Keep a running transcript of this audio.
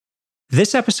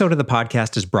This episode of the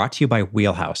podcast is brought to you by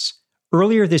Wheelhouse.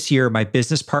 Earlier this year, my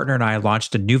business partner and I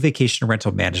launched a new vacation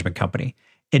rental management company.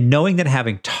 And knowing that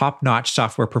having top-notch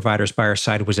software providers by our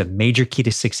side was a major key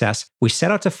to success, we set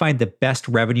out to find the best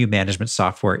revenue management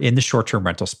software in the short-term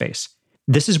rental space.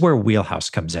 This is where Wheelhouse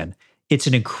comes in. It's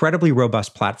an incredibly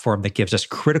robust platform that gives us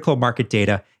critical market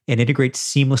data and integrates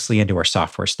seamlessly into our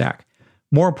software stack.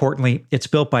 More importantly, it's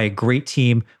built by a great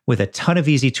team with a ton of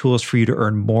easy tools for you to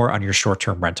earn more on your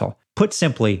short-term rental. Put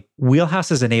simply, Wheelhouse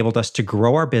has enabled us to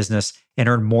grow our business and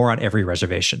earn more on every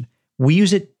reservation. We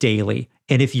use it daily,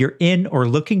 and if you're in or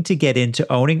looking to get into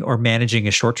owning or managing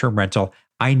a short-term rental,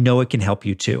 I know it can help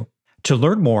you too. To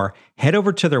learn more, head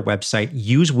over to their website,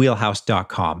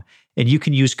 usewheelhouse.com, and you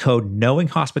can use code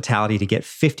KNOWINGHOSPITALITY to get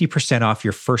 50% off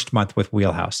your first month with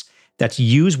Wheelhouse. That's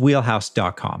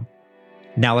usewheelhouse.com.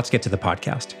 Now let's get to the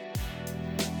podcast.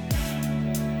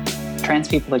 Trans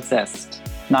people exist,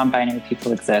 non-binary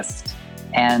people exist,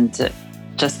 and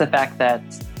just the fact that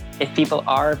if people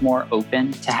are more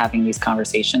open to having these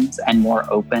conversations and more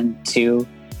open to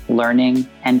learning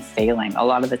and failing, a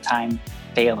lot of the time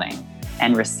failing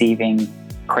and receiving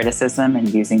criticism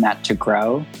and using that to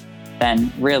grow,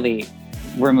 then really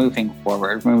we're moving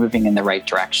forward, we're moving in the right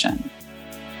direction.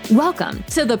 Welcome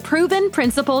to the Proven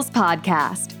Principles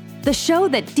Podcast, the show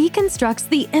that deconstructs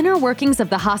the inner workings of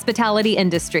the hospitality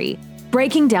industry,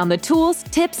 breaking down the tools,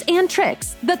 tips, and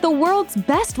tricks that the world's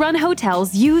best-run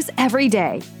hotels use every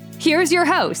day. Here's your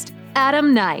host,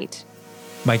 Adam Knight.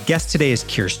 My guest today is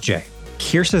Kirs J.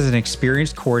 Kirs is an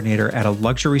experienced coordinator at a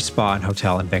luxury spa and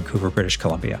hotel in Vancouver, British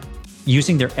Columbia.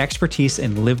 Using their expertise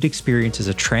and lived experience as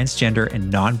a transgender and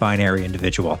non-binary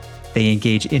individual, they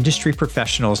engage industry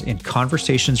professionals in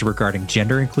conversations regarding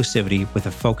gender inclusivity with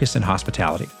a focus in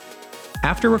hospitality.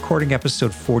 After recording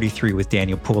episode 43 with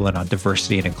Daniel Poulin on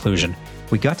diversity and inclusion,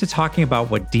 we got to talking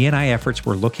about what D&I efforts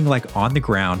were looking like on the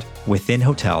ground within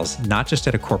hotels, not just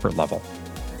at a corporate level.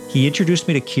 He introduced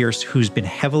me to Kirs, who's been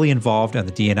heavily involved on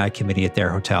the D&I committee at their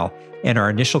hotel, and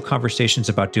our initial conversations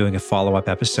about doing a follow-up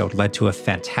episode led to a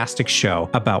fantastic show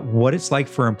about what it's like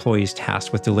for employees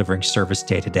tasked with delivering service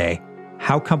day to day,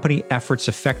 how company efforts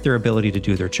affect their ability to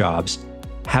do their jobs,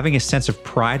 having a sense of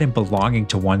pride and belonging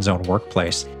to one's own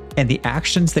workplace, and the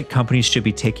actions that companies should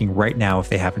be taking right now if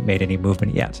they haven't made any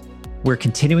movement yet. We're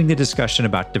continuing the discussion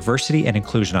about diversity and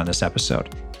inclusion on this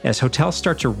episode. As hotels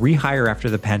start to rehire after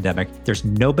the pandemic, there's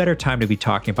no better time to be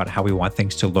talking about how we want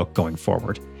things to look going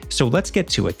forward. So let's get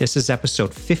to it. This is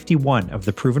episode 51 of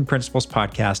the Proven Principles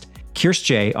Podcast, Kirs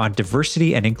J on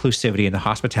diversity and inclusivity in the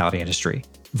hospitality industry,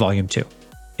 Volume 2.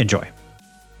 Enjoy.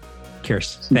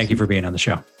 Kirs, thank you for being on the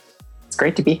show. It's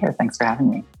great to be here. Thanks for having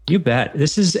me. You bet.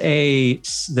 This is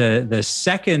the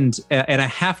second, and I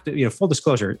have to, full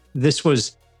disclosure, this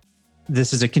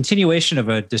is a continuation of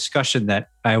a discussion that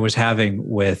I was having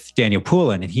with Daniel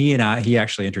Poulin, and he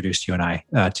actually introduced you and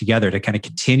I together to kind of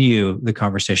continue the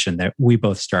conversation that we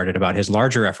both started about his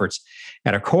larger efforts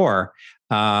at Accor.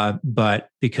 But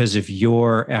because of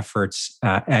your efforts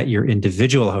at your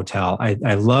individual hotel,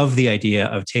 I love the idea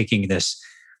of taking this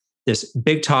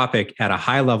big topic at a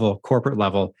high level, corporate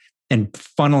level, and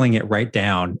funneling it right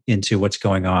down into what's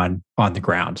going on the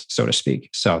ground, so to speak.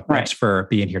 So thanks for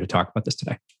being here to talk about this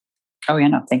today. Oh, yeah,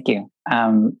 no, thank you.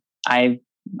 I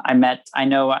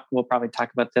know we'll probably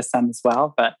talk about this some as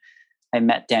well, but I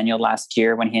met Daniel last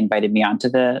year when he invited me onto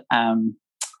the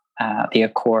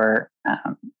Accor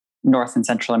North and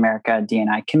Central America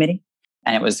D&I committee.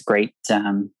 And it was great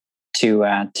to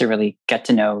really get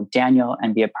to know Daniel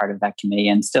and be a part of that committee.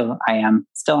 And I am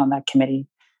still on that committee,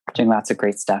 doing lots of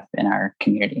great stuff in our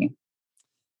community.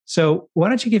 So why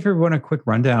don't you give everyone a quick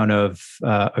rundown of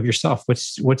yourself?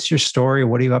 What's your story?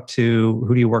 What are you up to?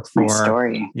 Who do you work for? My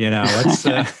story. Let's.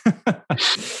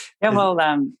 Yeah, well,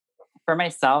 for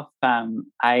myself,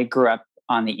 I grew up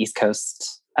on the East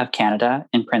Coast of Canada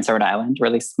in Prince Edward Island,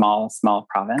 really small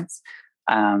province.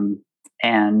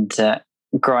 And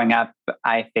growing up,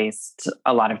 I faced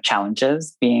a lot of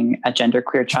challenges being a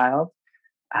genderqueer child,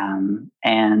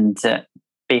 and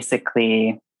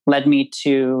basically led me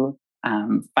to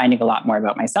finding a lot more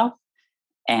about myself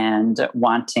and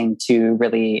wanting to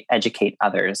really educate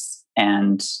others.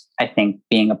 And I think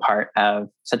being a part of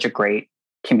such a great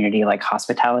community like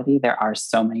hospitality, there are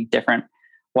so many different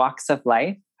walks of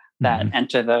life that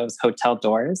enter those hotel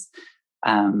doors.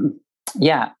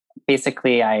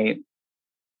 Basically I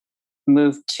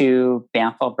moved to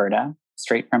Banff, Alberta,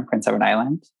 straight from Prince Edward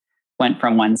Island, went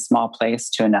from one small place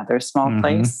to another small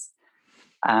place,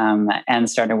 and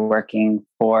started working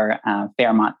for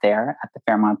Fairmont there at the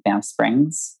Fairmont Banff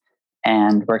Springs,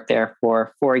 and worked there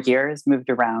for 4 years, moved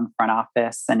around front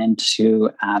office and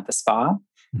into the spa,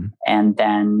 and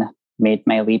then made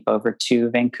my leap over to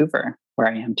Vancouver, where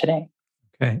I am today.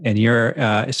 Okay. And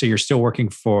you're still working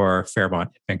for Fairmont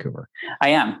in Vancouver? I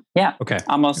am. Yeah. Okay.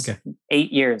 Almost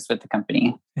 8 years with the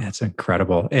company. That's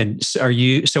incredible. And so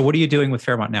what are you doing with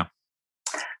Fairmont now?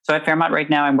 So at Fairmont right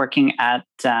now, I'm working at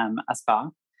a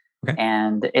spa. Okay.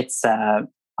 And it's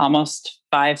almost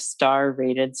 5-star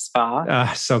rated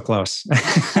spa. So close.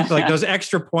 Like those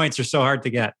extra points are so hard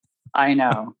to get. I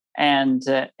know. And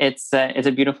it's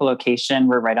a beautiful location.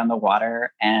 We're right on the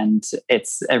water, and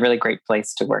it's a really great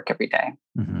place to work every day.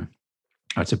 Mm-hmm.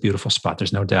 Oh, it's a beautiful spot.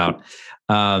 There's no doubt.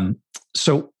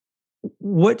 So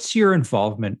what's your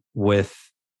involvement with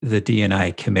the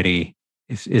D&I committee,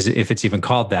 if it's even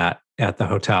called that, at the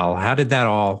hotel? How did that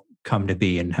all come to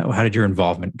be, and how did your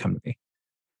involvement come to be?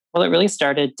 Well, it really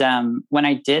started when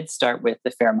I did start with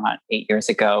the Fairmont 8 years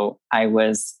ago. I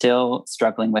was still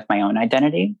struggling with my own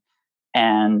identity.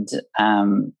 And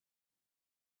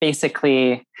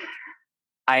basically,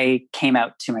 I came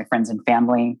out to my friends and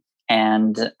family,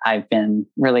 and I've been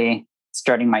really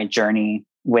starting my journey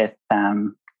with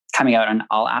coming out on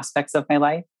all aspects of my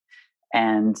life.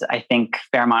 And I think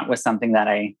Fairmont was something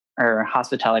or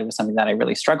hospitality was something that I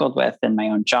really struggled with in my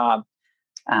own job.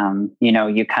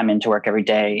 You come into work every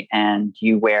day and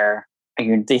you wear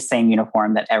the same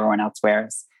uniform that everyone else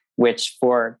wears, which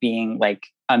for being like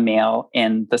a male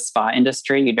in the spa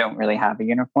industry, you don't really have a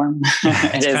uniform.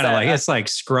 It's kind of it's like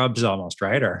scrubs almost,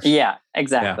 right? Or yeah,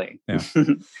 exactly. Yeah.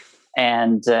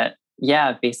 And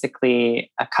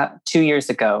basically 2 years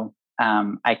ago,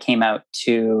 I came out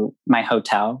to my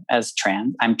hotel as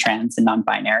trans. I'm trans and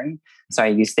non-binary. So I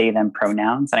use they, them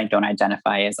pronouns, and I don't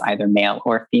identify as either male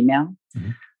or female.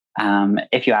 Mm-hmm.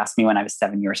 If you asked me when I was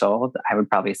 7 years old, I would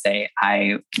probably say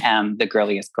I am the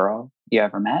girliest girl you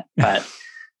ever met. But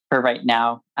for right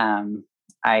now, I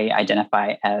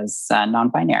identify as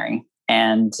non-binary.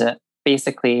 And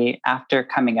basically, after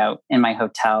coming out in my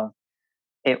hotel,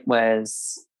 it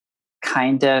was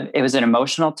an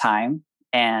emotional time.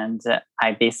 And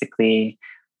I basically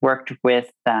worked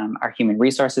with our human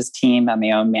resources team and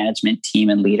my own management team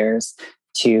and leaders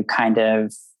to kind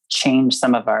of change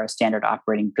some of our standard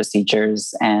operating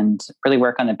procedures and really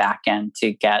work on the back end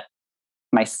to get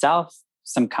myself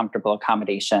some comfortable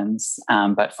accommodations,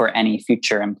 but for any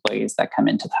future employees that come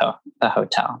into the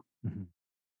hotel. Mm-hmm.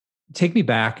 Take me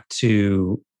back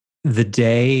to the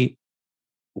day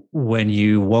when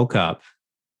you woke up,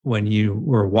 when you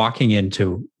were walking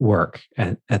into work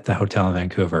at the hotel in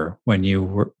Vancouver, when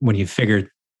you figured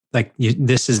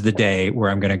this is the day where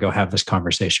I'm going to go have this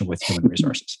conversation with human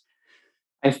resources.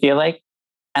 I feel like,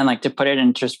 and like to put it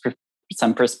into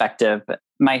some perspective,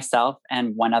 myself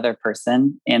and one other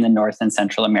person in the North and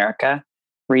Central America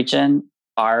region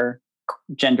are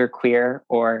genderqueer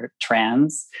or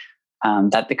trans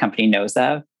that the company knows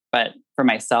of. But for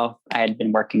myself, I had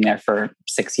been working there for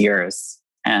 6 years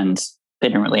and they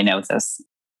didn't really know this.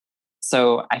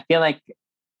 So I feel like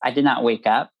I did not wake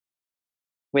up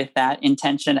with that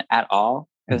intention at all.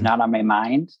 It was not on my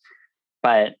mind.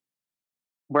 But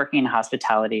working in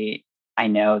hospitality, I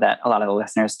know that a lot of the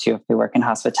listeners too, if they work in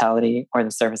hospitality or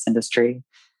the service industry,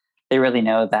 they really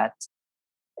know that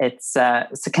it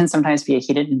can sometimes be a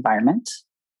heated environment.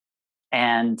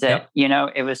 And,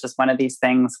 it was just one of these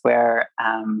things where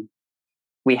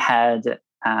we had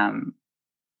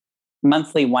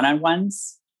monthly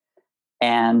one-on-ones.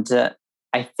 And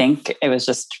I think it was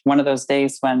just one of those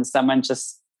days when someone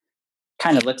just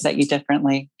kind of looks at you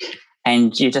differently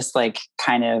and you just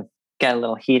kind of get a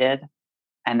little heated.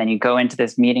 And then you go into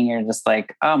this meeting, you're just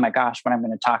like, oh my gosh, what I'm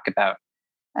going to talk about.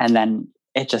 And then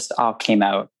it just all came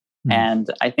out. Mm-hmm. And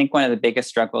I think one of the biggest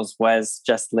struggles was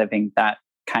just living that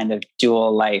kind of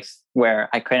dual life where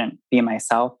I couldn't be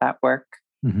myself at work.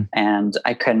 Mm-hmm. And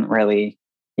I couldn't really,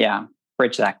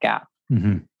 bridge that gap.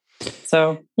 Mm-hmm.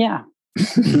 So, yeah.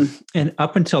 And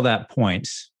up until that point,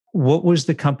 what was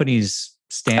the company's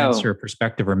stance or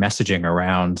perspective or messaging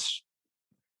around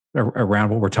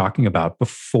what we're talking about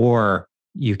before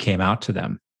you came out to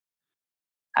them?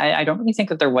 I don't really think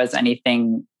that there was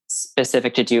anything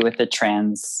specific to do with the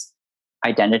trans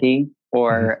identity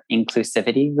or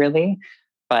inclusivity, really.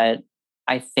 But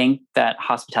I think that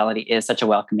hospitality is such a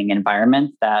welcoming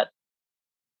environment that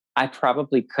I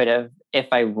probably could have, if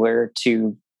I were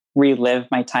to relive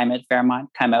my time at Fairmont,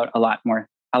 come out a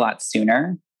lot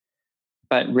sooner.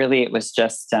 But really, it was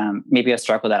just maybe a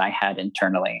struggle that I had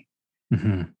internally.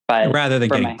 Mm-hmm. But rather than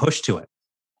getting pushed to it.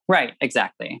 Right,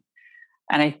 exactly.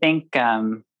 And I think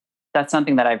that's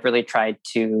something that I've really tried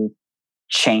to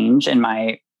change in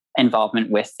my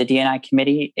involvement with the D&I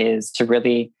committee, is to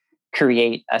really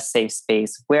create a safe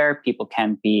space where people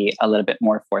can be a little bit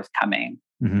more forthcoming.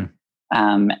 Mm-hmm.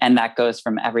 And that goes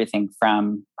from everything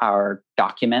from our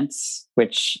documents,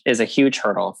 which is a huge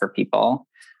hurdle for people,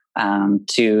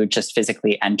 to just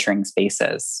physically entering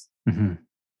spaces. Mm-hmm.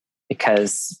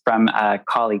 Because from a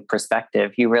colleague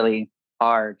perspective, you really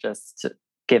are just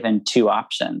given two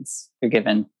options. You're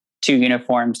given two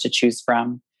uniforms to choose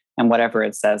from, and whatever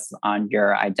it says on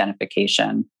your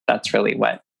identification, that's really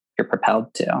what you're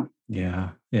propelled to. Yeah.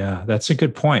 Yeah. That's a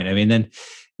good point. I mean, then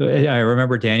I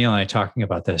remember Daniel and I talking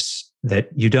about this, that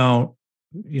you don't,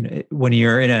 when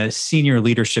you're in a senior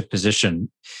leadership position,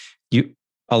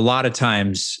 a lot of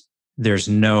times there's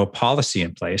no policy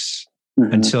in place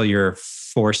until you're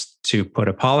forced to put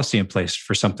a policy in place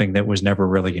for something that was never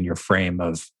really in your frame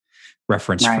of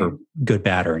reference for good,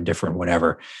 bad, or indifferent,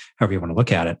 whatever, however you want to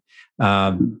look at it.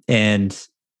 And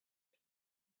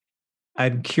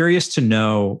I'm curious to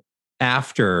know,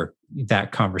 after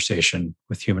that conversation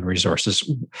with human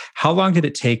resources, how long did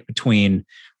it take between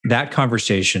that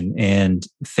conversation and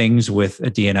things with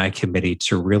a D&I committee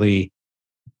to really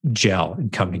gel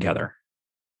and come together?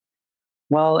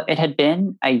 Well, it had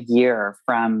been a year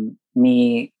from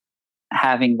me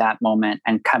having that moment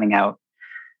and coming out.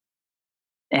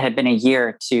 It had been a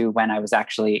year to when I was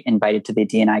actually invited to the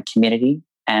D&I community.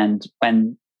 And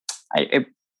when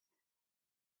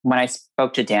I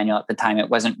spoke to Daniel at the time, it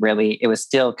was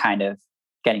still kind of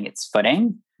getting its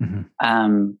footing.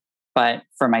 Mm-hmm. But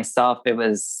for myself,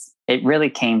 it really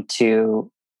came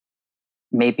to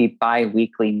maybe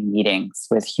bi-weekly meetings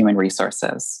with human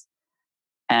resources.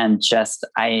 And just,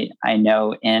 I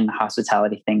know in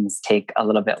hospitality, things take a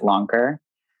little bit longer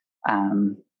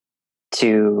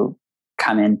to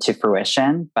come into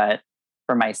fruition. But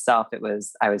for myself,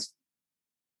 I was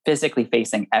physically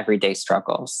facing everyday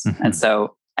struggles. Mm-hmm. And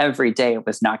so every day it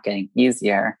was not getting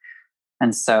easier.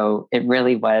 And so it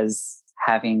really was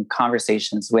having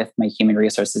conversations with my human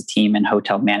resources team and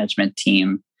hotel management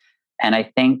team. And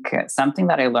I think something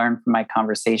that I learned from my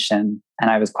conversation, and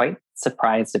I was quite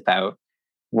surprised about,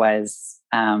 was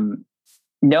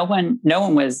no one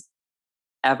was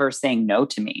ever saying no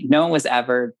to me. No one was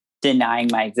ever denying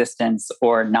my existence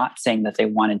or not saying that they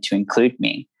wanted to include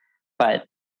me, but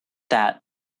that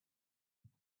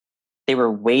they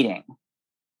were waiting.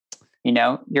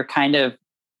 You're kind of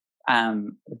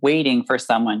waiting for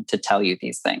someone to tell you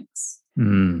these things.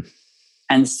 Mm.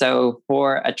 And so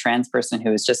for a trans person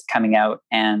who is just coming out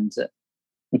and,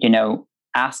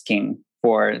 asking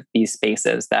for these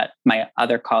spaces that my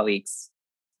other colleagues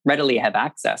readily have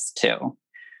access to,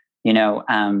 it all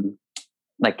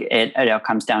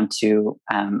comes down to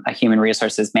a human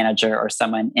resources manager or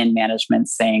someone in management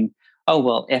saying, oh,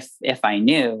 well, if I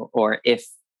knew, or if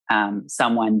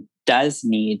someone does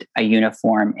need a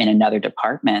uniform in another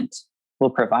department, we'll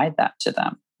provide that to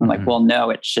them. I'm like, well,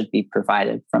 no, it should be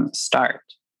provided from the start.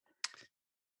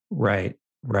 Right.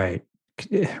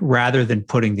 Rather than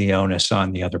putting the onus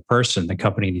on the other person, the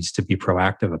company needs to be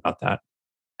proactive about that.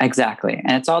 Exactly.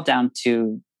 And it's all down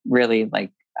to really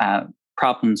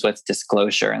problems with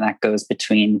disclosure. And that goes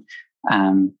between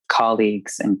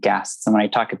colleagues and guests. And when I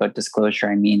talk about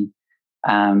disclosure, I mean,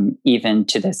 even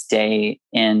to this day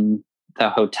in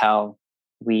the hotel,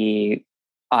 we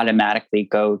automatically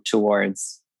go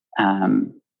towards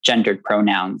gendered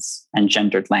pronouns and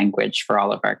gendered language for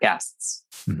all of our guests.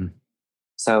 Mm-hmm.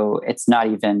 So it's not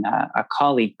even a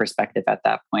colleague perspective at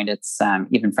that point. It's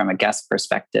even from a guest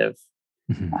perspective.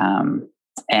 Mm-hmm.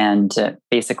 And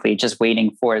basically just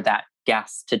waiting for that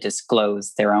guest to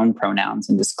disclose their own pronouns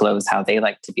and disclose how they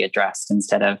like to be addressed,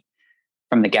 instead of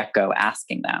from the get-go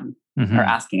asking them or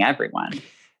asking everyone.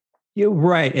 You're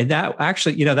right. And that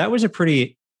actually, that was a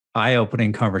pretty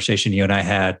eye-opening conversation you and I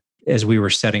had as we were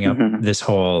setting up this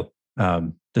whole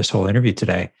interview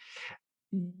today.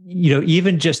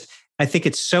 Even just, I think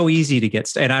it's so easy to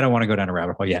get, and I don't want to go down a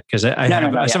rabbit hole yet, because I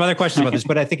have some other questions about this,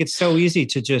 but I think it's so easy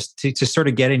to just to sort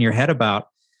of get in your head about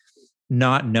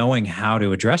not knowing how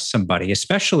to address somebody,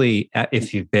 especially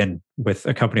if you've been with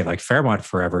a company like Fairmont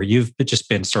forever. You've just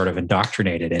been sort of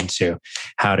indoctrinated into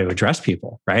how to address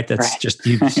people, right? That's just,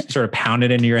 you sort of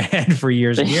pounded into your head for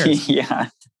years and years. Yeah.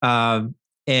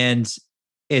 And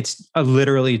it's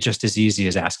literally just as easy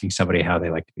as asking somebody how they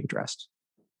like to be addressed.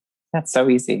 That's so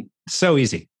easy. So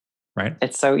easy, right?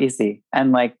 It's so easy.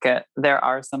 And there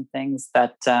are some things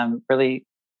that really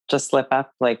just slip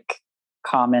up, like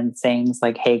common sayings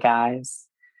like, hey guys,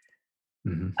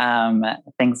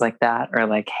 things like that, or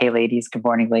like, hey ladies, good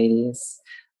morning ladies.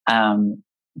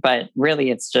 But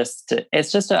really it's just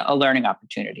a learning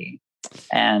opportunity,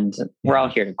 and we're all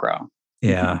here to grow.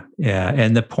 Yeah.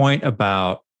 And the point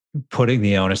about putting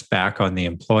the onus back on the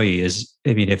employee is,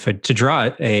 I mean, to draw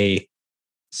a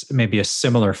maybe a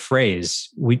similar phrase,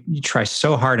 you try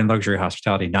so hard in luxury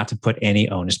hospitality not to put any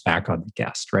onus back on the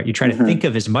guest, right? You try to think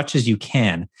of as much as you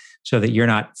can so that you're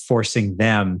not forcing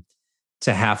them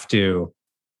to have to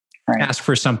ask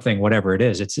for something, whatever it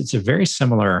is. It's a very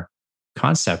similar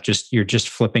concept. You're just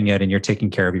flipping it and you're taking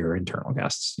care of your internal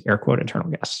guests, air quote internal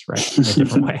guests, right? In a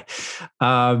different way.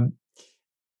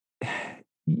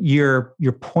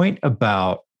 Your point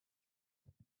about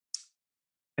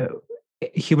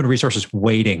human resources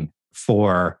waiting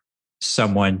for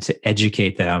someone to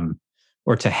educate them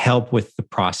or to help with the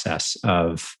process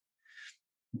of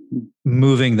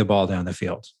moving the ball down the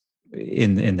field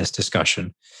in this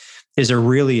discussion is a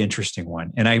really interesting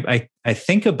one. And I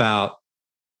think about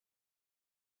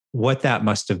what that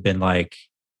must have been like.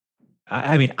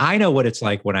 I mean, I know what it's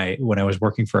like when I was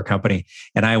working for a company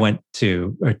and I went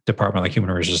to a department like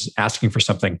human resources asking for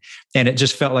something, and it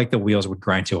just felt like the wheels would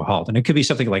grind to a halt. And it could be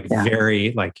something like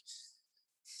very like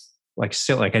I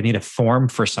need a form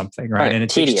for something, right? And it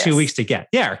takes 2 weeks to get,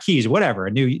 or keys, whatever,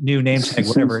 a new name tag,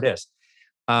 whatever it is.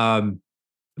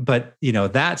 But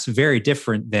that's very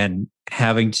different than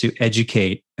having to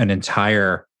educate an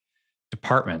entire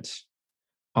department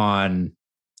on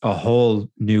a whole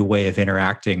new way of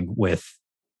interacting with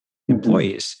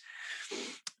employees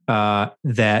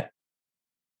that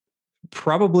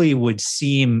probably would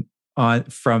seem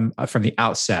from the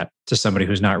outset to somebody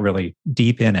who's not really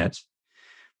deep in it,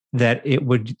 that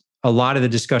a lot of the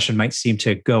discussion might seem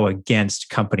to go against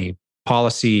company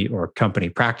policy or company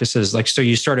practices. So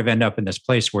you sort of end up in this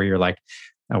place where you're like,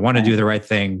 I want to do the right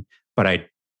thing, but I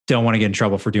don't want to get in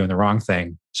trouble for doing the wrong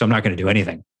thing. So I'm not going to do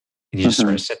anything. And you just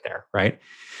sort of sit there, right?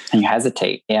 And you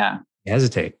hesitate. Yeah. You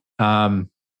hesitate.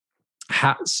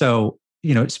 So,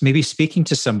 it's maybe speaking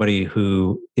to somebody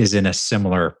who is in a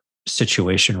similar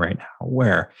situation right now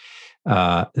where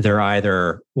they're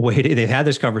either waiting, they've had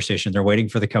this conversation, they're waiting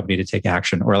for the company to take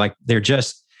action, or like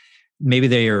maybe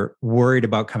they are worried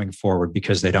about coming forward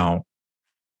because they don't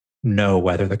know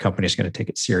whether the company is going to take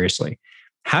it seriously.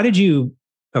 How did you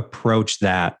approach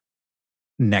that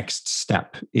next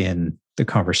step in the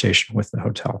conversation with the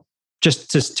hotel?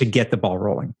 Just to get the ball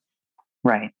rolling.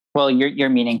 Right. Well, you're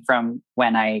meaning from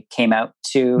when I came out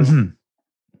to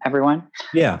everyone?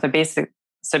 Yeah. So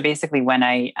basically when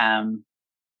I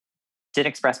did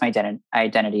express my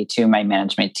identity to my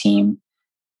management team,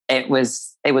 it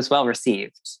was well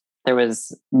received. There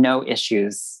was no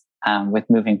issues with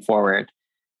moving forward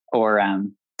or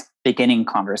beginning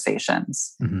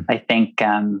conversations. I think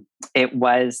it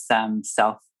was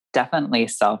definitely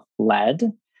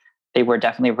self-led. They were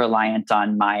definitely reliant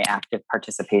on my active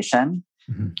participation.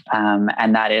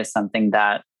 And that is something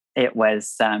that it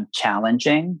was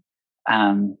challenging.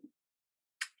 I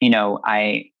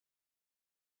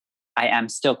am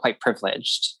still quite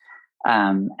privileged.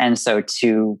 And so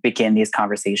to begin these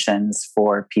conversations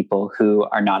for people who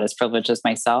are not as privileged as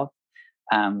myself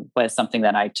was something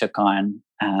that I took on.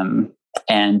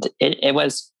 And it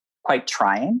was quite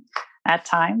trying at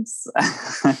times.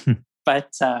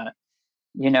 But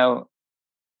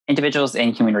individuals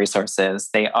in human resources,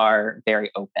 they are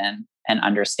very open and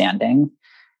understanding.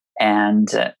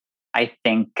 And I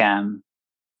think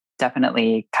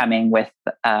definitely coming with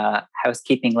a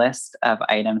housekeeping list of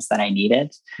items that I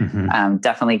needed,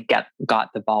 definitely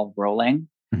got the ball rolling.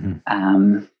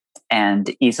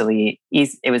 And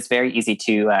it was very easy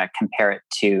to compare it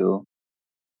to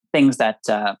things that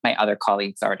my other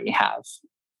colleagues already have.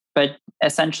 But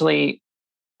essentially,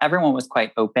 everyone was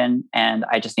quite open, and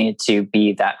I just needed to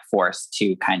be that force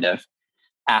to kind of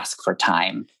ask for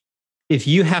time. If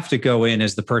you have to go in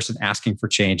as the person asking for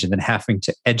change and then having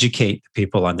to educate the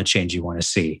people on the change you want to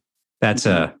see, that's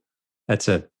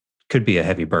could be a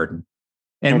heavy burden,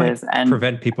 and might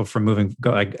prevent people from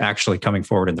actually coming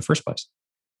forward in the first place.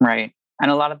 Right,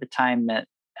 and a lot of the time,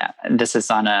 this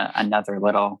is on another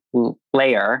little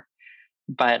layer,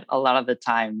 but a lot of the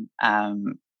time,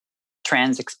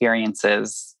 trans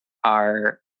experiences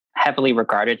are heavily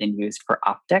regarded and used for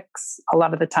optics a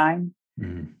lot of the time.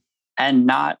 And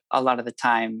not a lot of the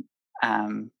time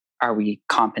are we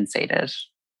compensated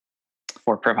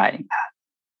for providing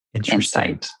that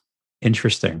insight.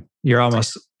 Interesting. You're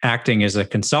almost acting as a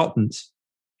consultant,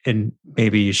 and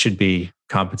maybe you should be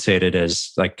compensated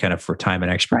as like kind of for time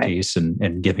and expertise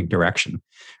and giving direction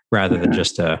rather than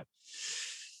just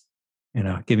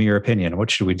give me your opinion.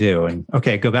 What should we do? And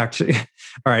okay, go back to,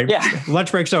 all right,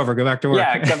 lunch break's over. Go back to work.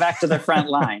 Yeah, go back to the front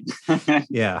line.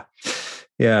 Yeah.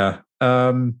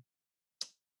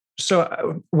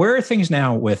 So where are things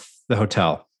now with the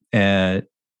hotel and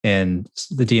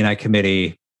the D&I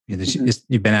committee?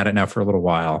 You've been at it now for a little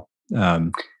while.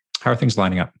 How are things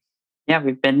lining up? Yeah,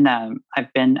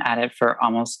 I've been at it for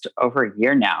almost over a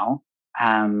year now,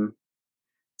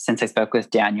 since I spoke with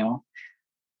Daniel.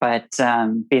 But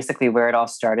basically, where it all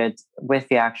started with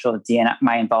the actual DNI,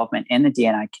 my involvement in the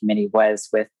DNI committee was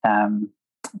with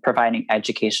providing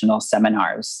educational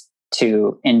seminars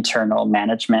to internal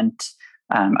management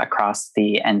across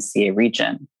the NCA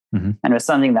region. And it was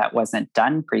something that wasn't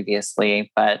done previously,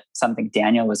 but something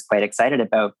Daniel was quite excited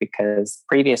about because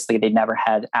previously they'd never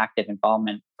had active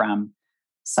involvement from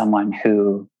someone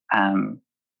who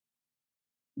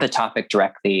the topic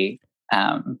directly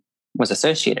was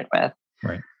associated with.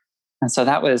 Right. And so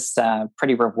that was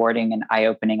pretty rewarding and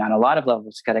eye-opening on a lot of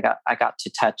levels because I got to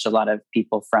touch a lot of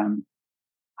people from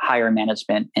higher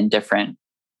management in different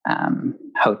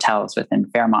hotels within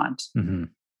Fairmont.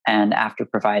 And after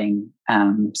providing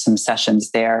some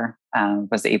sessions there,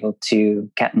 was able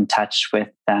to get in touch with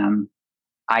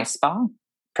iSpa,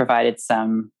 provided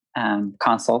some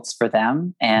consults for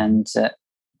them, and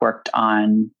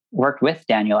worked with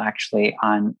Daniel actually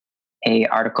on a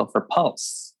article for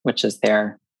Pulse, which is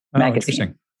their magazine.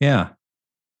 Interesting. Yeah.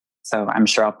 So I'm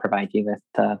sure I'll provide you with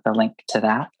the link to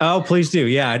that. Oh, please do.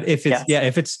 Yeah. If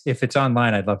it's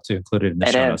online, I'd love to include it in the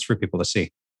show notes for people to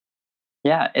see.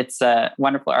 Yeah, it's a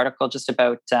wonderful article just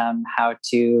about how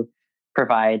to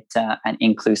provide an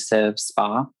inclusive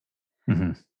spa.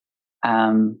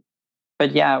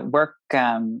 But yeah, work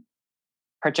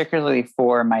particularly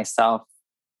for myself,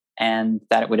 and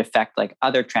that it would affect like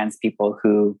other trans people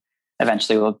who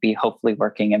eventually will be hopefully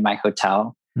working in my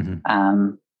hotel.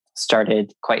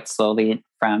 Started quite slowly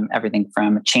from everything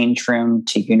from a change room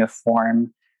to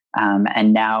uniform.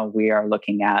 And now we are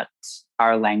looking at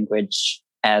our language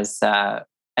as a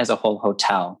whole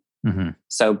hotel.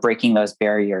 So breaking those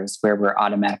barriers where we're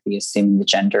automatically assuming the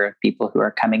gender of people who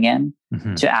are coming in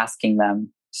to asking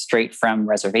them straight from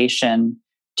reservation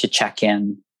to check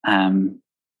in,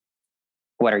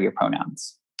 what are your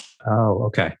pronouns? Oh,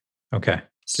 okay. Okay.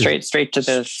 Straight to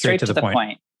the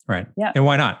point. Right. Yeah. And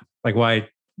why not? Like,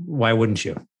 why wouldn't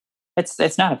you?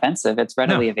 It's not offensive. It's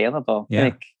readily available.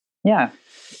 Yeah.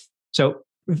 So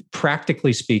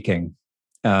practically speaking,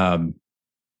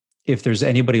 if there's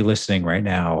anybody listening right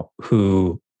now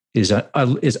who is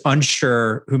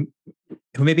unsure,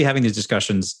 who may be having these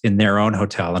discussions in their own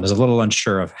hotel and is a little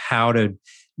unsure of how to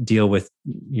deal with,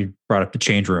 you brought up the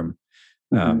change room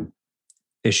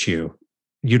issue,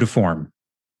 uniform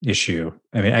issue.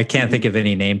 I mean, I can't think of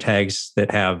any name tags that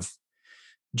have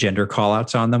gender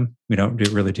callouts on them. We don't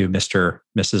really do Mr.,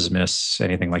 Mrs., Miss,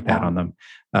 anything like that on them.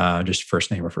 Just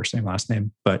first name or first name, last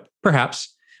name. But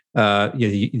perhaps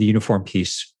the uniform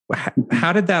piece.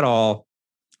 How did that all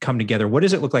come together? What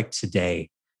does it look like today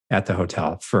at the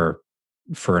hotel for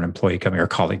an employee coming or a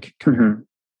colleague coming?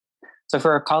 So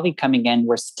for a colleague coming in,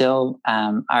 we're still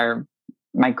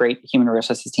my great human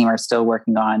resources team are still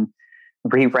working on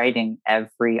rewriting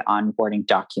every onboarding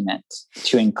document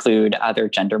to include other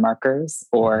gender markers,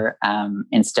 or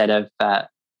instead of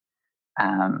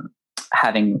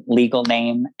having legal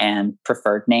name and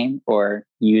preferred name or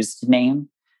used name.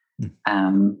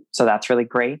 So that's really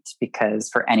great because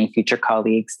for any future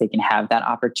colleagues, they can have that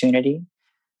opportunity.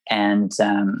 And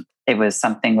it was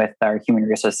something with our human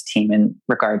resource team in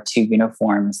regard to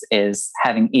uniforms is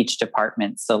having each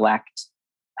department select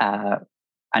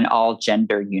an all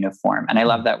gender uniform. And I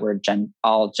love that word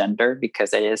all gender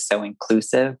because it is so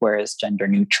inclusive, whereas gender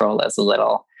neutral is a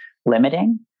little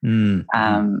limiting.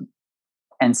 And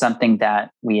something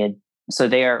that so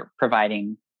they are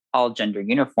providing all gender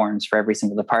uniforms for every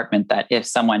single department, that if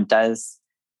someone does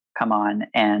come on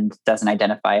and doesn't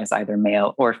identify as either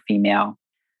male or female,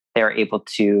 they're able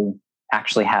to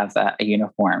actually have a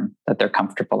uniform that they're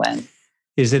comfortable in.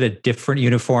 Is it a different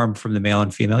uniform from the male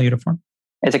and female uniform?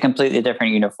 It's a completely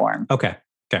different uniform. Okay.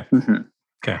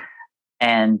 Okay.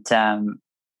 And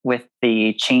with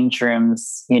the change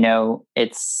rooms,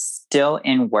 it's still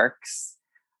in works.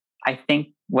 I think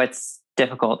what's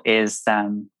difficult is,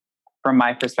 from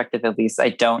my perspective at least,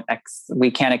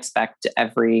 we can't expect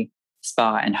every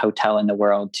spa and hotel in the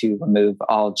world to remove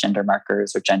all gender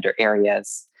markers or gender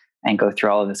areas and go through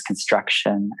all of this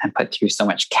construction and put through so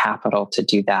much capital to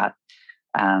do that.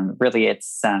 Really,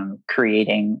 it's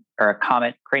creating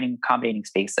accommodating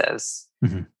spaces.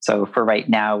 So for right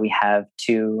now, we have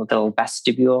 2 little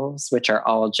vestibules, which are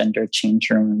all gender change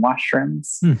room and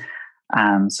washrooms.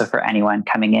 So for anyone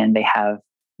coming in, they have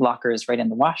lockers right in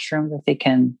the washroom that they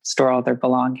can store all their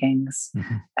belongings.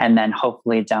 And then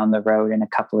hopefully down the road in a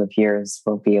couple of years,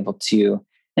 we'll be able to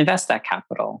invest that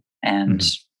capital and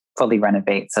fully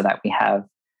renovate so that we have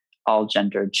all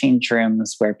gender change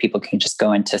rooms where people can just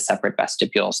go into separate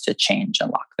vestibules to change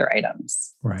and lock their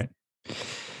items. Right.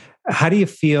 How do you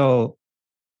feel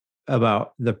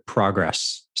about the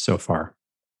progress so far?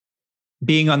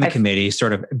 Being on the committee,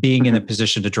 sort of being in a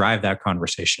position to drive that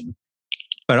conversation,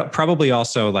 but probably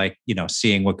also like,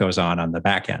 seeing what goes on the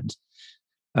back end.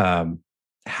 Where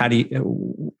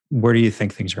do you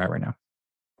think things are at right now?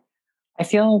 I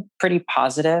feel pretty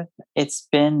positive. It's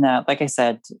been, like I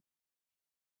said,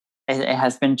 it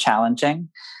has been challenging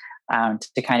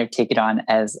to kind of take it on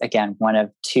as, again, one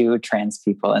of 2 trans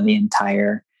people in the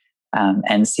entire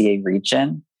NCA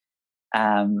region.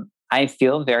 I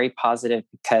feel very positive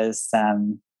because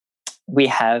we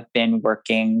have been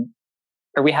finding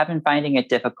it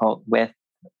difficult with,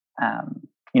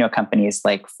 companies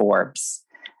like Forbes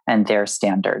and their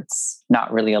standards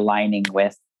not really aligning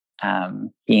with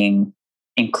being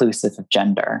inclusive of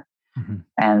gender. Mm-hmm.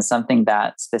 And something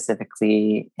that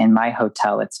specifically in my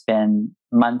hotel, it's been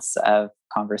months of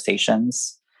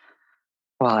conversations.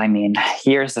 Well, I mean,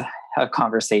 years of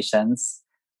conversations,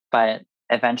 but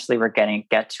eventually we're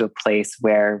get to a place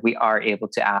where we are able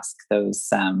to ask those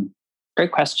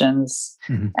great questions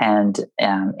mm-hmm. and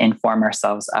inform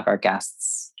ourselves of our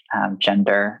guests'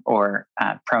 gender or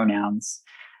pronouns.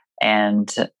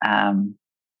 And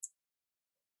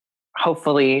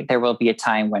hopefully there will be a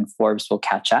time when Forbes will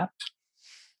catch up.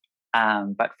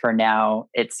 But for now,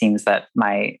 it seems that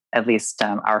at least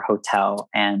our hotel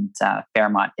and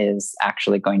Fairmont is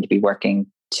actually going to be working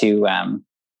to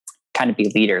kind of be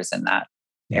leaders in that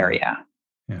area.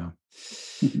 Yeah.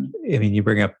 Mm-hmm. I mean, you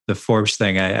bring up the Forbes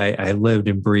thing. I lived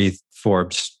and breathed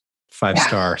Forbes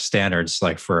 5-star standards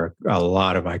like for a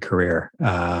lot of my career.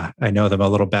 I know them a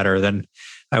little better than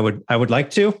I would like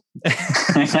to.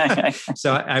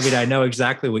 So, I mean, I know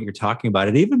exactly what you're talking about.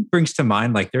 It even brings to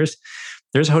mind, like there's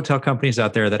hotel companies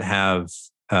out there that have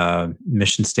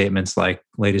mission statements like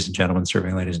 "Ladies and gentlemen,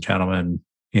 serving ladies and gentlemen."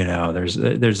 There's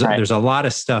a lot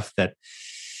of stuff that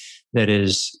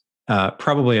is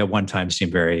probably at one time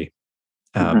seemed very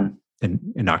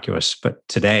innocuous, but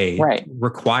today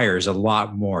requires a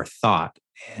lot more thought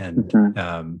and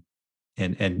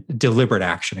and deliberate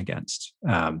action against.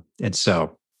 And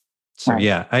so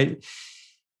yeah, I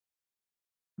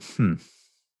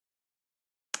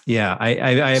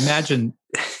imagine.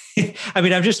 I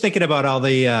mean, I'm just thinking about all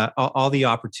the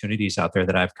opportunities out there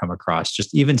that I've come across,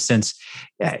 just even since,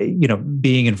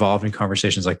 being involved in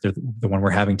conversations like the one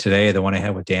we're having today, the one I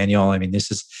had with Daniel. I mean,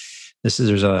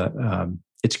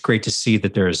 it's great to see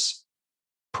that there's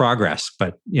progress,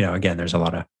 but again, there's a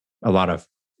lot of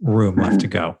room left to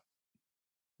go.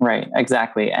 Right,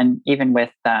 exactly. And even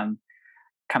with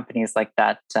companies like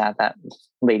that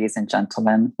ladies and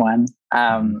gentlemen one,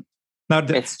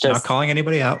 it's just not calling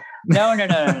anybody out. No,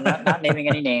 not naming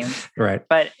any names. Right.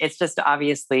 But it's just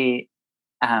obviously,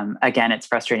 again, it's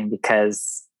frustrating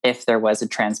because if there was a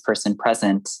trans person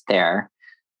present there,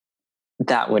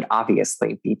 that would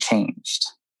obviously be changed.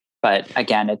 But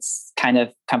again, it's kind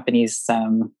of companies'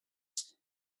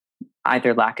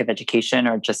 either lack of education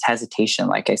or just hesitation.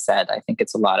 Like I said, I think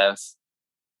it's a lot of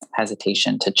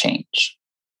hesitation to change.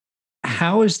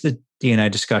 How is the D&I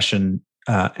discussion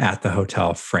at the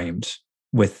hotel framed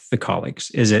with the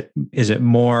colleagues? Is it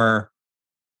more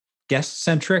guest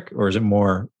centric or is it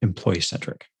more employee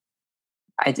centric?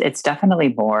 It's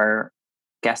definitely more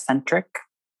guest centric.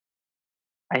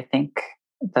 I think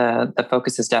the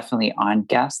focus is definitely on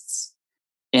guests.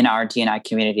 In our D&I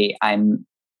community, I'm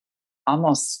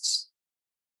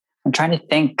trying to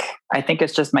think. I think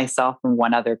it's just myself and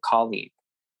one other colleague,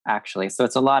 actually. So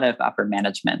it's a lot of upper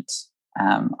management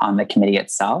on the committee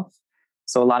itself.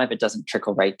 So a lot of it doesn't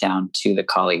trickle right down to the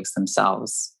colleagues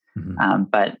themselves. Mm-hmm.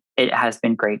 But it has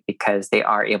been great because they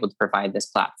are able to provide this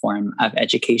platform of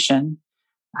education,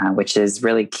 which is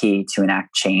really key to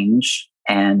enact change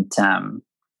and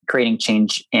creating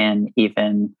change in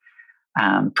even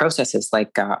processes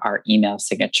like our email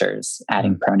signatures,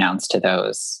 adding pronouns to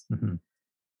those. Mm-hmm.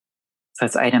 So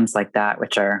it's items like that,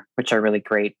 which are really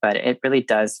great, but it really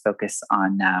does focus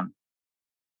on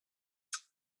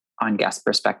guest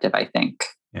perspective, I think.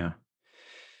 Yeah.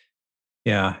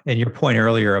 And your point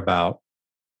earlier about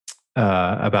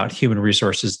human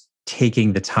resources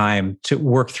taking the time to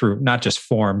work through not just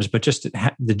forms, but just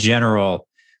the general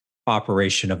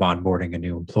operation of onboarding a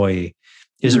new employee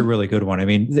is a really good one. I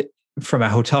mean, from a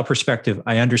hotel perspective,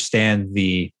 I understand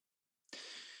the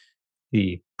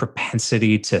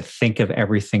propensity to think of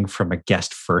everything from a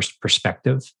guest first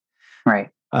perspective. Right.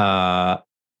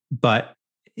 But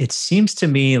it seems to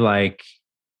me like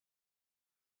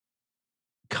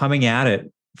coming at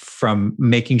it from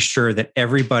making sure that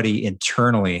everybody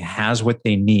internally has what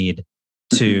they need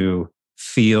to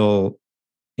feel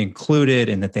included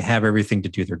and that they have everything to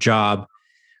do their job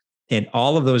and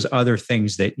all of those other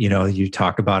things that, you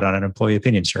talk about on an employee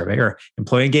opinion survey or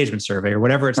employee engagement survey or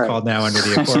whatever it's called now under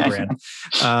the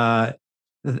Accor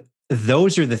brand.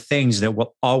 Those are the things that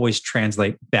will always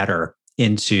translate better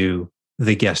into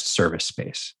the guest service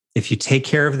space. If you take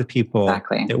care of the people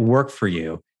that work for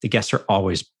you, the guests are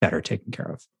always better taken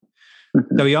care of.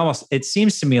 So it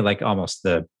seems to me like almost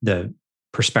the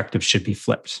perspective should be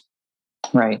flipped.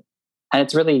 Right. And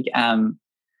it's really,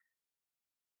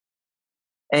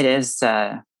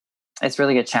 it's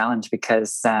really a challenge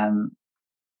because,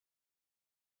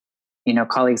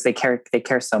 colleagues, they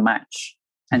care so much.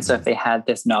 And so if they had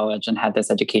this knowledge and had this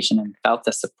education and felt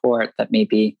the support, that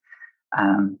maybe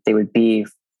they would be,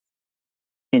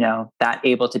 that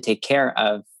able to take care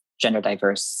of gender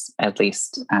diverse, at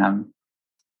least,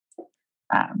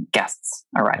 guests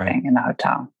arriving in the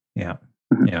hotel. Yeah.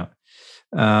 Yeah.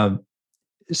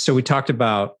 So we talked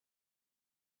about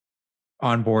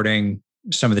onboarding,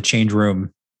 some of the change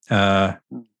room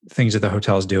things that the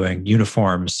hotel is doing,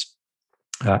 uniforms,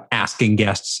 asking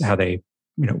guests how they,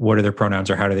 what are their pronouns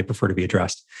or how do they prefer to be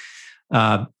addressed.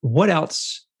 What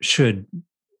else should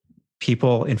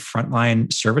people in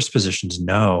frontline service positions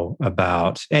know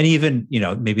about, and even,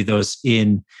 maybe those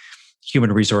in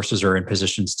human resources or in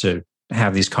positions to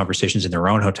have these conversations in their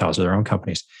own hotels or their own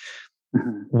companies?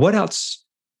 What else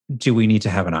do we need to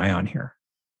have an eye on here?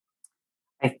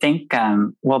 I think,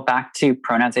 back to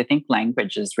pronouns, I think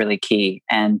language is really key,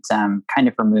 and kind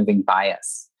of removing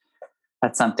bias.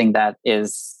 That's something that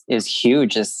is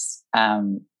huge. Is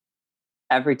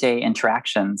everyday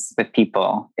interactions with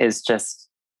people is just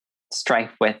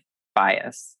strife with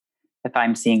bias. If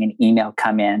I'm seeing an email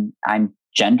come in, I'm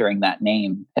gendering that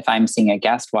name. If I'm seeing a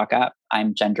guest walk up,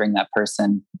 I'm gendering that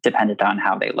person dependent on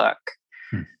how they look.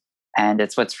 And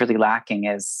it's what's really lacking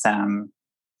is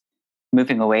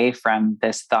moving away from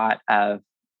this thought of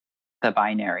the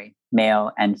binary,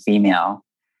 male and female,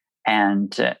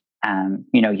 and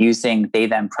using they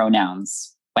them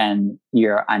pronouns when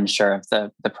you're unsure of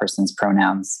the person's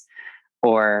pronouns.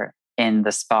 Or in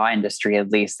the spa industry, at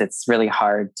least, it's really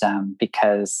hard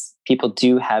because people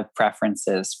do have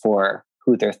preferences for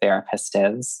who their therapist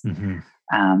is,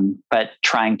 but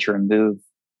trying to remove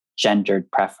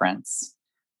gendered preference.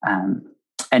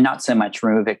 And not so much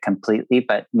remove it completely,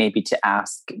 but maybe to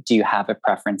ask, do you have a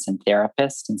preference in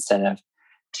therapist instead of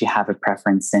do you have a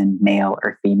preference in male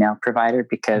or female provider?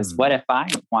 Because what if I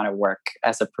want to work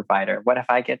as a provider? What if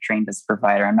I get trained as a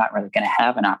provider? I'm not really going to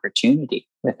have an opportunity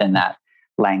within that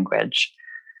language.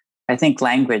 I think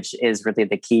language is really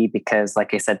the key because,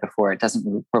 like I said before, it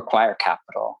doesn't require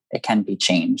capital. It can be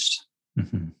changed.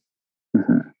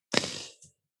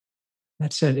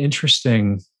 That's an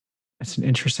interesting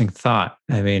thought.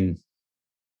 I mean,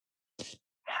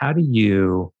 how do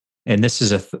you, and this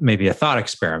is maybe a thought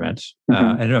experiment,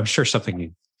 and I'm sure something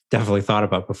you definitely thought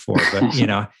about before,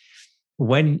 but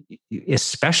when,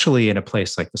 especially in a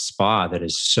place like the spa that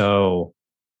is so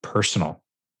personal,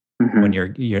 when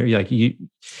you're like,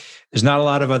 there's not a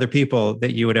lot of other people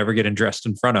that you would ever get undressed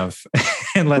in front of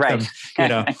and let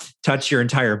them, touch your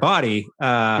entire body,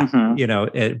 but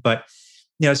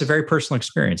it's a very personal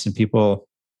experience, and people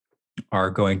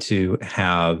are going to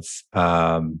have,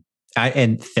 and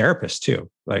therapists too,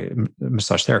 like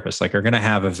massage therapists, like are going to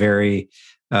have a very,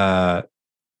 I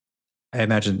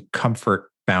imagine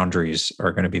comfort boundaries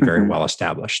are going to be very well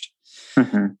established.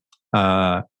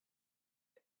 And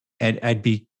I'd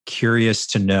be curious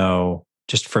to know,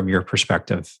 just from your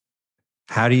perspective,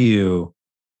 how do you,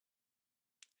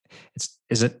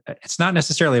 it's not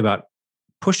necessarily about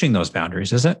pushing those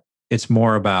boundaries, is it? It's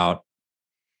more about,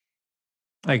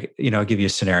 like, I'll give you a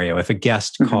scenario. If a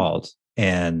guest called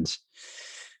and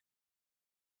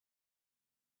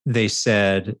the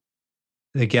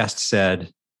guest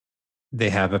said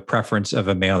they have a preference of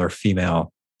a male or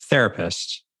female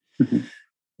therapist,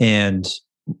 and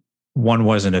one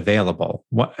wasn't available,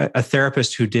 a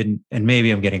therapist who didn't, and maybe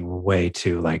I'm getting way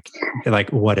too like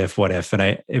what if, and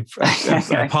I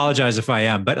apologize if I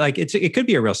am, but like it could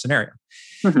be a real scenario.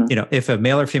 If a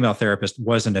male or female therapist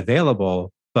wasn't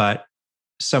available, but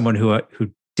someone who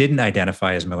didn't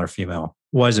identify as male or female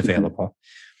was available,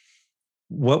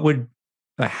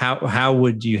 how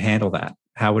would you handle that?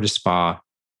 How would a spa?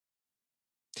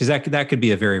 Because that could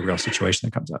be a very real situation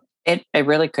that comes up. It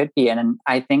really could be, and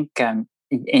I think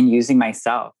in using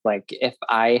myself, like if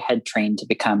I had trained to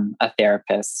become a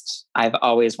therapist, I've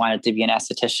always wanted to be an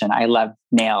esthetician. I love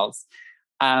nails.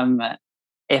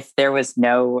 If there was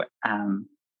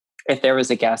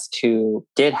a guest who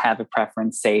did have a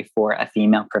preference, say for a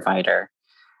female provider,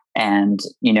 and,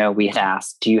 we had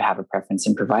asked, do you have a preference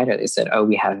in provider? They said, oh,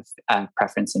 we have a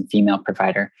preference in female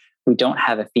provider. we don't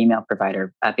have a female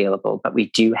provider available, but we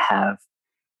do have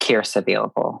Kirs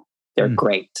available. They're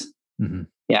great. Mm-hmm.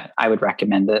 Yeah, I would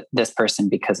recommend this person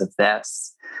because of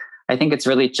this. I think it's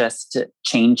really just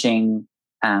changing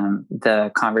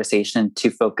the conversation to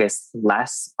focus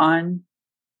less on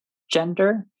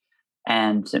gender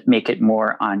and make it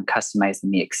more on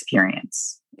customizing the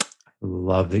experience.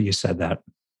 Love that you said that.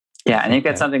 Yeah, I think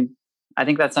that's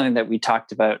something that we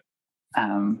talked about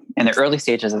in the early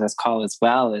stages of this call as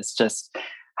well, is just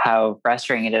how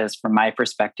frustrating it is from my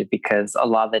perspective, because a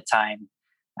lot of the time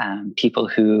people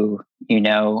who,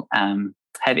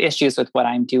 have issues with what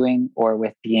I'm doing or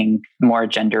with being more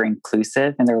gender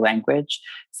inclusive in their language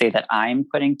say that I'm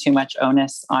putting too much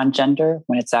onus on gender,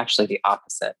 when it's actually the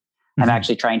opposite. I'm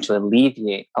actually trying to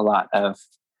alleviate a lot of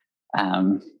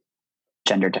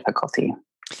gender difficulty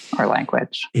or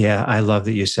language. Yeah, I love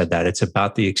that you said that. It's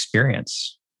about the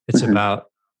experience. It's about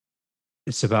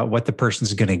what the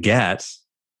person's going to get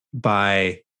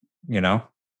by,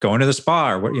 going to the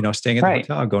spa or staying at the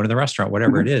hotel, going to the restaurant,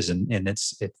 whatever it is, and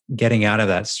it's getting out of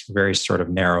that very sort of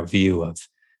narrow view of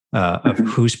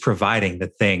who's providing the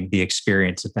thing, the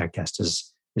experience that guest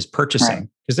is purchasing.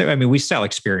 Because we sell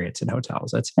experience in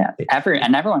hotels. That's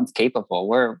and everyone's capable.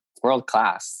 We're world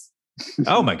class.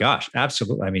 Oh my gosh,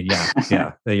 absolutely.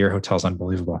 Your hotel's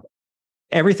unbelievable.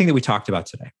 Everything that we talked about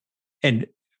today, and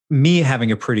me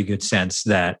having a pretty good sense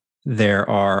that there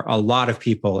are a lot of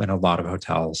people in a lot of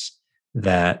hotels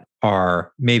that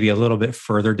are maybe a little bit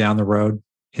further down the road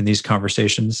in these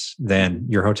conversations than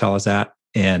your hotel is at,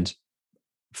 and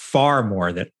far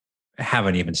more that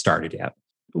haven't even started yet.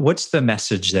 What's the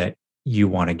message that you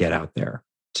want to get out there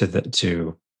to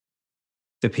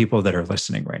the people that are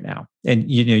listening right now?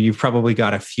 And you've probably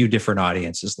got a few different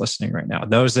audiences listening right now.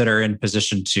 Those that are in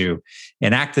position to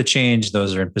enact the change,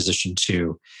 those are in position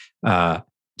to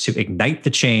ignite the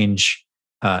change.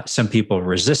 Some people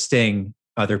resisting,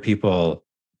 other people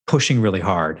pushing really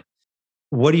hard.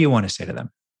 What do you want to say to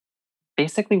them?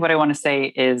 Basically, what I want to say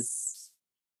is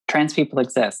trans people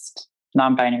exist,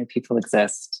 non-binary people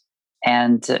exist.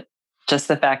 And just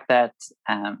the fact that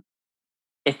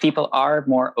if people are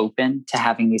more open to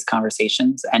having these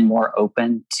conversations and more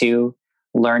open to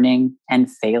learning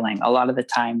and failing, a lot of the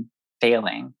time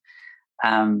failing,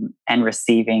 and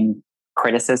receiving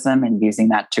criticism and using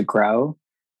that to grow,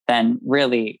 then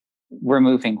really we're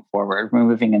moving forward. We're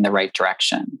moving in the right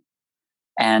direction.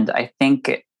 And I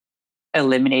think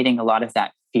eliminating a lot of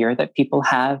that fear that people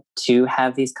have to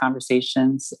have these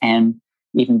conversations and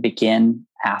even begin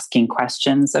asking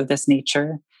questions of this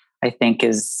nature, I think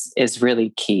is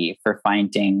really key for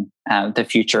finding the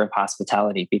future of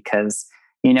hospitality, because,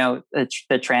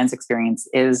 the trans experience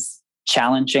is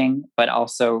challenging, but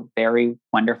also very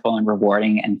wonderful and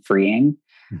rewarding and freeing.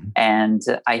 Mm-hmm. And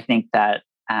I think that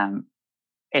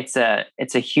it's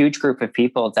a huge group of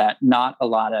people that not a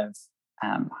lot of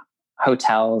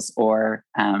hotels or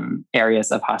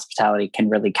areas of hospitality can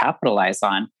really capitalize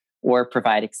on or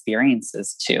provide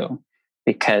experiences to,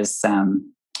 because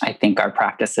I think our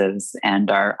practices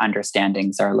and our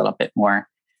understandings are a little bit more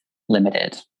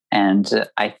limited. And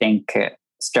I think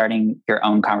starting your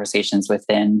own conversations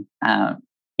within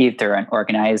either an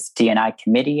organized D&I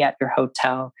committee at your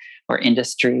hotel or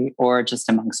industry, or just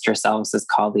amongst yourselves as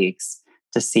colleagues,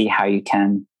 to see how you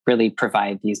can really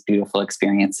provide these beautiful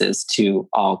experiences to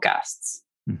all guests,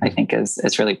 I think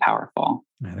is really powerful.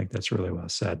 I think that's really well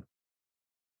said.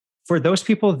 For those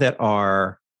people that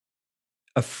are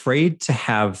afraid to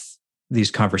have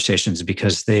these conversations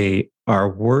because they are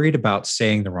worried about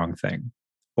saying the wrong thing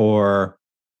or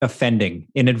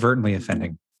inadvertently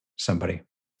offending somebody,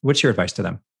 what's your advice to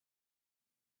them?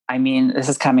 I mean, this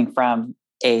is coming from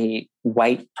a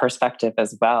white perspective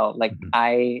as well. Like,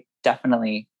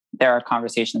 there are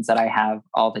conversations that I have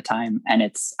all the time, and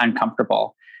it's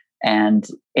uncomfortable. And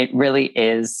it really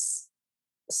is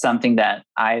something that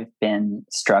I've been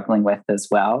struggling with as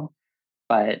well.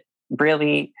 But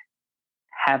really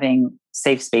having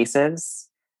safe spaces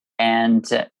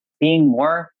and being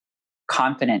more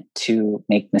confident to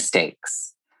make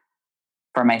mistakes.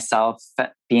 For myself,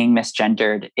 being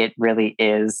misgendered, it really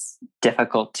is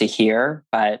difficult to hear,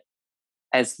 but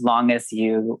as long as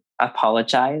you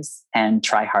apologize and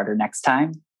try harder next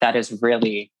time, that is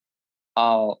really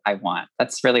all I want.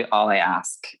 That's really all I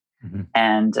ask. Mm-hmm.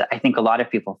 And I think a lot of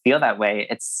people feel that way.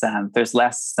 It's there's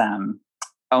less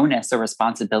onus or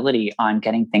responsibility on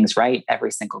getting things right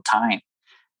every single time.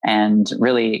 And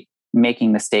really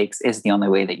making mistakes is the only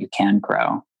way that you can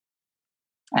grow.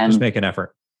 And just make an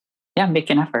effort. Yeah, make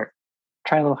an effort.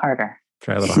 Try a little harder.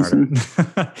 Try a little harder.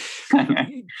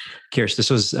 Kirs, this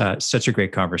was such a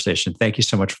great conversation. Thank you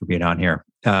so much for being on here.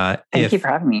 Thank you for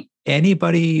having me.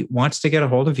 Anybody wants to get a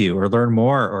hold of you or learn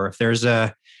more, or if there's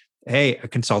a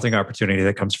consulting opportunity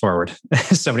that comes forward,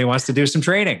 somebody wants to do some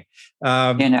training,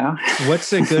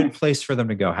 what's a good place for them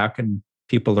to go? How can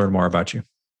people learn more about you?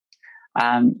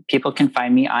 People can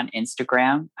find me on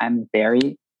Instagram. I'm a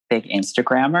very big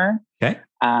Instagrammer. Okay.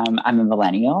 I'm a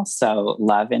millennial, so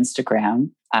love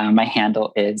Instagram. My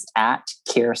handle is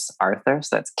 @Kirs Arthur.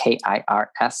 So that's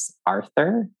KIRS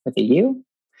Arthur with a U.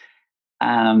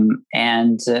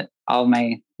 And all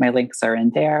my links are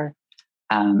in there.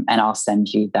 And I'll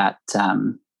send you that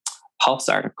Pulse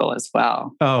article as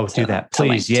well. Oh, do that,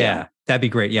 please. Yeah, that'd be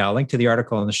great. Yeah, I'll link to the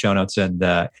article in the show notes and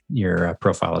your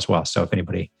profile as well. So if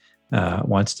anybody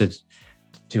wants to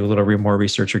do a little more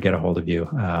research or get a hold of you,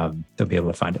 they'll be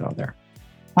able to find it all there.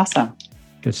 Awesome.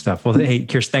 Good stuff. Well, hey,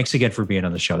 Kirs, thanks again for being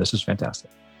on the show. This was fantastic.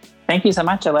 Thank you so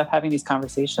much. I love having these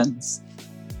conversations.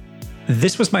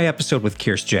 This was my episode with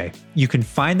Kirs J. You can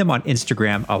find them on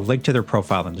Instagram. I'll link to their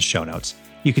profile in the show notes.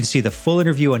 You can see the full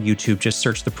interview on YouTube. Just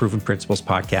search the Proven Principles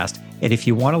Podcast. And if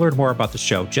you want to learn more about the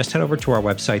show, just head over to our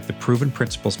website,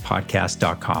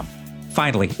 theprovenprinciplespodcast.com.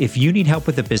 Finally, if you need help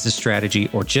with a business strategy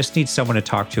or just need someone to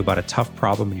talk to about a tough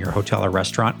problem in your hotel or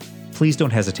restaurant, please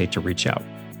don't hesitate to reach out.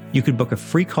 You can book a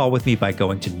free call with me by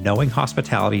going to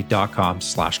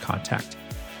knowinghospitality.com/contact.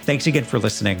 Thanks again for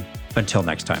listening. Until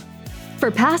next time.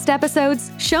 For past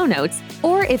episodes, show notes,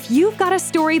 or if you've got a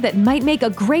story that might make a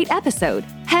great episode,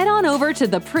 head on over to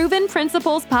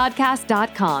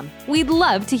theprovenprinciplespodcast.com. We'd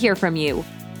love to hear from you.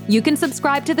 You can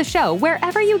subscribe to the show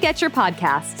wherever you get your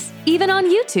podcasts, even on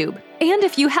YouTube. And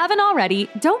if you haven't already,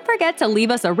 don't forget to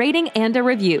leave us a rating and a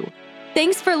review.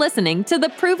 Thanks for listening to the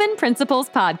Proven Principles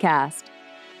Podcast.